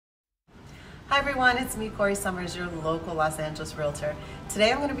Hi everyone, it's me, Corrie Sommers, your local Los Angeles realtor.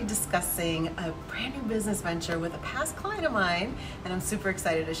 Today I'm going to be discussing a brand new business venture with a past client of mine, and I'm super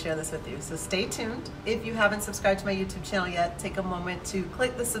excited to share this with you. So stay tuned. If you haven't subscribed to my YouTube channel yet, take a moment to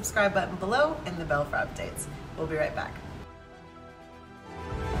click the subscribe button below and the bell for updates. We'll be right back.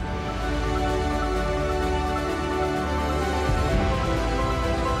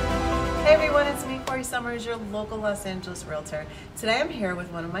 Hey everyone, it's me, Corrie Sommers, your local Los Angeles realtor. Today I'm here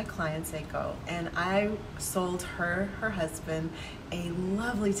with one of my clients, Seiko, and I sold her husband a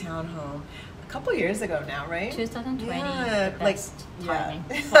lovely townhome a couple years ago now, right? 2020, yeah, the best timing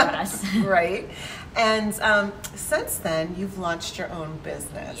yeah. for us. Right. And since then, you've launched your own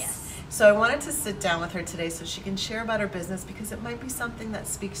business. Yes. So I wanted to sit down with her today so she can share about her business, because it might be something that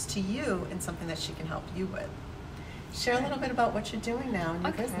speaks to you and something that she can help you with. Share a little bit about what you're doing now in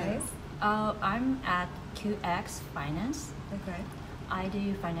your business. I'm at QX Finance. Okay. I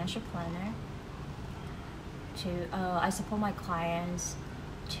do financial planner. I support my clients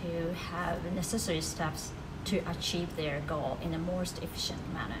to have the necessary steps to achieve their goal in the most efficient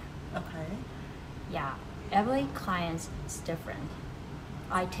manner. Okay. Yeah, every client is different.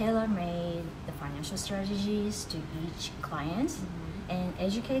 I tailor-made the financial strategies to each client and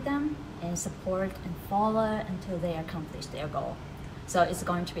educate them and support and follow until they accomplish their goal. So it's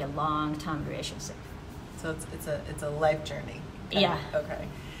going to be a long-term relationship. So it's a life journey. Yeah. Okay.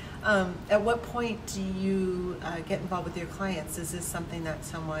 At what point do you get involved with your clients? Is this something that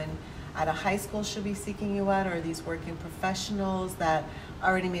someone at a high school should be seeking you out, or are these working professionals that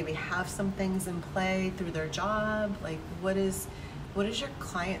already maybe have some things in play through their job? Like, what does your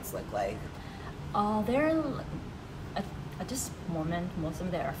clients look like? They're at this moment, most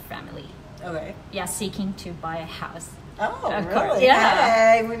of them are family. Okay. Yeah, seeking to buy a house. Oh, Of really? course,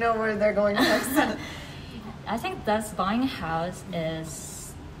 yeah. Hey, we know where they're going next. I think that's buying a house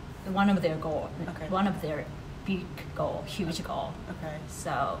is one of their goal. Okay. One of their big goal, huge goal. Okay.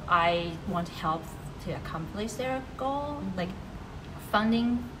 So I want to help to accomplish their goal, like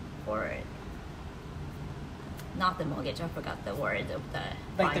funding for it. Not the mortgage, I forgot the word of the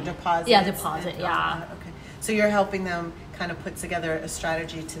Like the deposit. Yeah, deposit, yeah. Okay. So you're helping them kind of put together a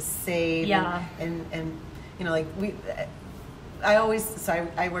strategy to save. Yeah. And you know, like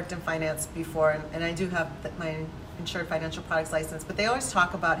I worked in finance before, and I do have my insured financial products license, but they always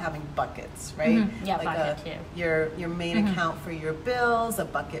talk about having buckets, right? Mm-hmm. Yeah, like bucket too. Your main account for your bills, a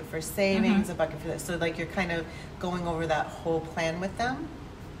bucket for savings, a bucket for this. So like you're kind of going over that whole plan with them.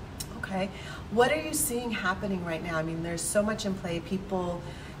 Okay. What are you seeing happening right now? I mean, there's so much in play. People,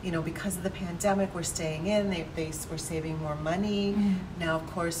 you know, because of the pandemic, we're staying in. They were saving more money. Now, of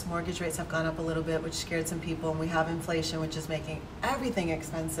course, mortgage rates have gone up a little bit, which scared some people, and we have inflation, which is making everything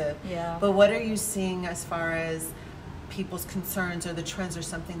expensive. Yeah. But what are you seeing as far as people's concerns or the trends, or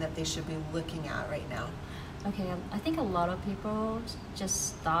something that they should be looking at right now? Okay, I think a lot of people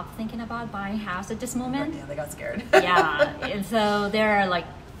just stop thinking about buying a house at this moment. Yeah, they got scared. Yeah, and so they're like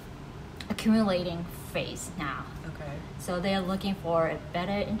accumulating phase now. Okay. So they're looking for a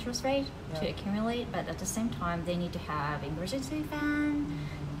better interest rate to accumulate, but at the same time they need to have emergency fund.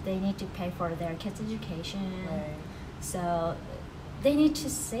 They need to pay for their kids' education. Right. So they need to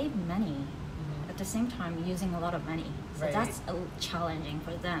save money at the same time using a lot of money. So Right. that's challenging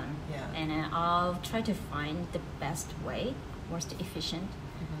for them. Yeah. And I'll try to find the best way, most efficient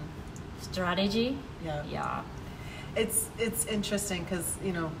strategy. Yeah. Yeah. It's interesting because,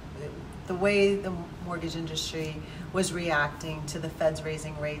 you know, the way the mortgage industry was reacting to the Fed's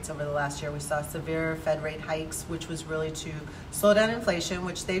raising rates over the last year. We saw severe Fed rate hikes, which was really to slow down inflation,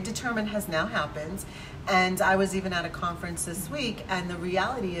 which they've determined has now happened. And I was even at a conference this week, and the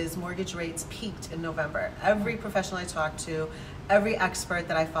reality is mortgage rates peaked in November. Every professional I talked to, every expert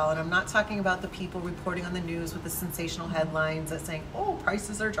that I follow, and I'm not talking about the people reporting on the news with the sensational headlines that saying, oh,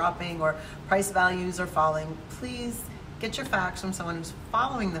 prices are dropping or price values are falling. Please get your facts from someone who's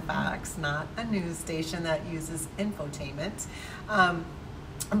following the facts, not a news station that uses infotainment.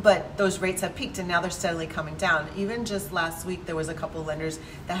 But those rates have peaked, and now they're steadily coming down. Even just last week, there was a couple of lenders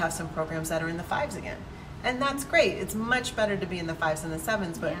that have some programs that are in the 5s again. And that's great. It's much better to be in the 5s and the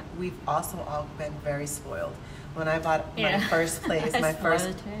 7s, but we've also all been very spoiled. When I bought my first place, I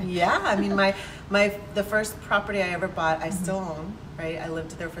mean, the first property I ever bought, I still own, right? I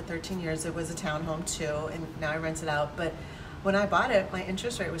lived there for 13 years. It was a townhome too, and now I rent it out. But when I bought it, my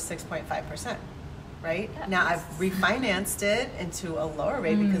interest rate was 6.5%, right? Now I've refinanced it into a lower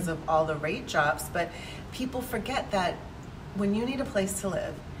rate because of all the rate drops, but people forget that when you need a place to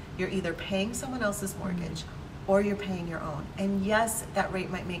live, you're either paying someone else's mortgage or you're paying your own. And yes, that rate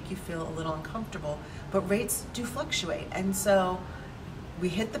might make you feel a little uncomfortable, but rates do fluctuate. And so we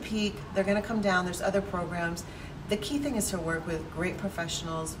hit the peak, they're gonna come down, there's other programs. The key thing is to work with great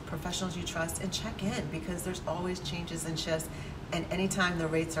professionals you trust, and check in, because there's always changes and shifts. And anytime the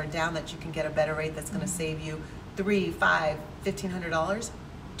rates are down that you can get a better rate that's gonna save you $300, $500, $1,500,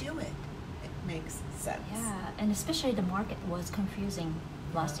 do it. It makes sense. Yeah, and especially the market was confusing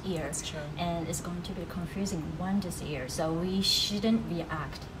last year. That's true. And it's going to be confusing one this year. So we shouldn't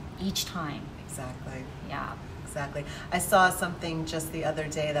react each time. Exactly. Yeah. Exactly. I saw something just the other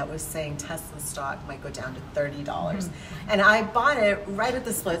day that was saying Tesla stock might go down to $30. And I bought it right at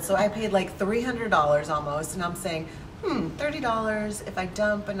the split, so I paid like $300 almost, and I'm saying, $30, if I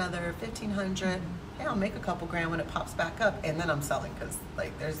dump another $1,500, hey, I'll make a couple grand when it pops back up, and then I'm selling, because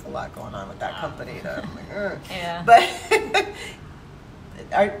like there's a lot going on with that company that I'm like, ugh. Yeah. But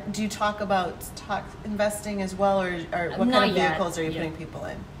do you talk about stock investing as well, or what kind of vehicles are you putting people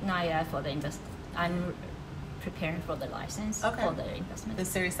in? Not yet for the I'm preparing for the license for the investment. The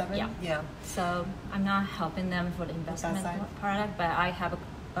Series 7? Yeah. So I'm not helping them for the investment product, but I have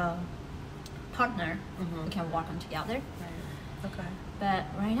a partner we can work on together. Right. Okay. But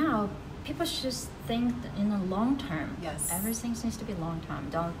right now, people should just think in the long term. Yes. Everything needs to be long term.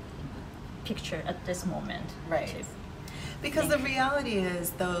 Don't picture at this moment. Right. Because the reality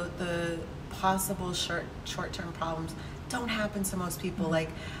is, the possible short-term problems don't happen to most people. Like,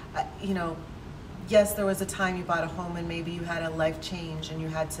 yes, there was a time you bought a home and maybe you had a life change and you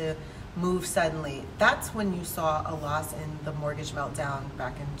had to move suddenly. That's when you saw a loss in the mortgage meltdown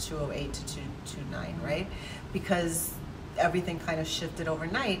back in 2008 to 2009, right? Because everything kind of shifted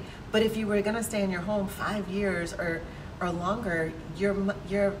overnight. But if you were going to stay in your home 5 years or longer,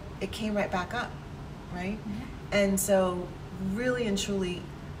 it came right back up, right? And so really and truly,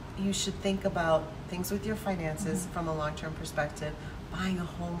 you should think about things with your finances from a long-term perspective, buying a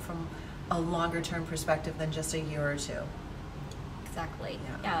home from a longer-term perspective than just a year or two. Exactly.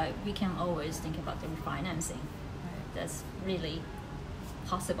 Yeah, we can always think about the refinancing. Right. That's really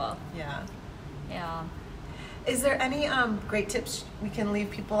possible. Yeah. Yeah. Is there any great tips we can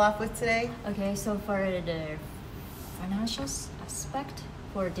leave people off with today? Okay, so for the financial aspect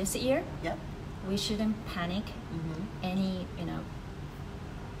for this year, we shouldn't panic. Any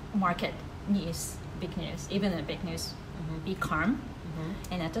market news, big news, even the big news, be calm.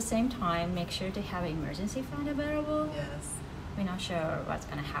 And at the same time, make sure to have an emergency fund available. Yes. We're not sure what's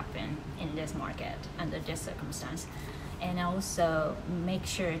going to happen in this market under this circumstance. And also make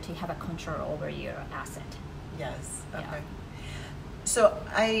sure to have a control over your asset. Yes. Okay. Yeah. So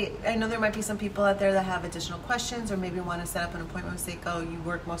I know there might be some people out there that have additional questions or maybe want to set up an appointment with Seiko. You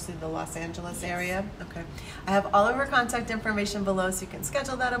work mostly the Los Angeles area. Okay. I have all of her contact information below so you can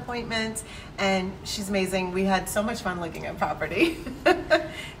schedule that appointment. And she's amazing. We had so much fun looking at property.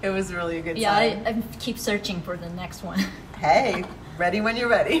 It was really a good time. Yeah, I keep searching for the next one. Hey, ready when you're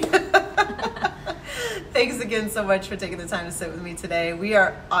ready. Thanks again so much for taking the time to sit with me today. We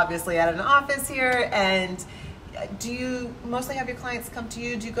are obviously at an office here, and do you mostly have your clients come to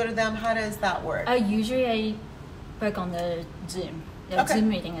you? Do you go to them? How does that work? Usually I work on the Zoom. The Zoom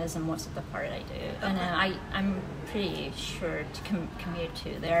meeting is most of the part I do. And then I'm pretty sure to commute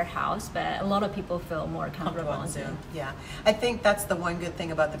to their house, but a lot for feel more comfortable on Zoom. Yeah, I think that's the one good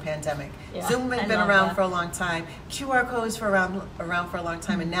thing about the pandemic. Yeah, Zoom has been around for a long time. QR codes for around for a long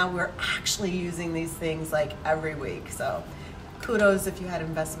time, and now we're actually using these things like every week. So kudos if you had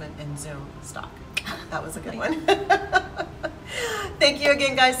investment in Zoom stock. That was a good one. Thank you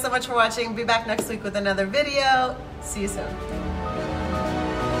again, guys, so much for watching. Be back next week with another video. See you soon.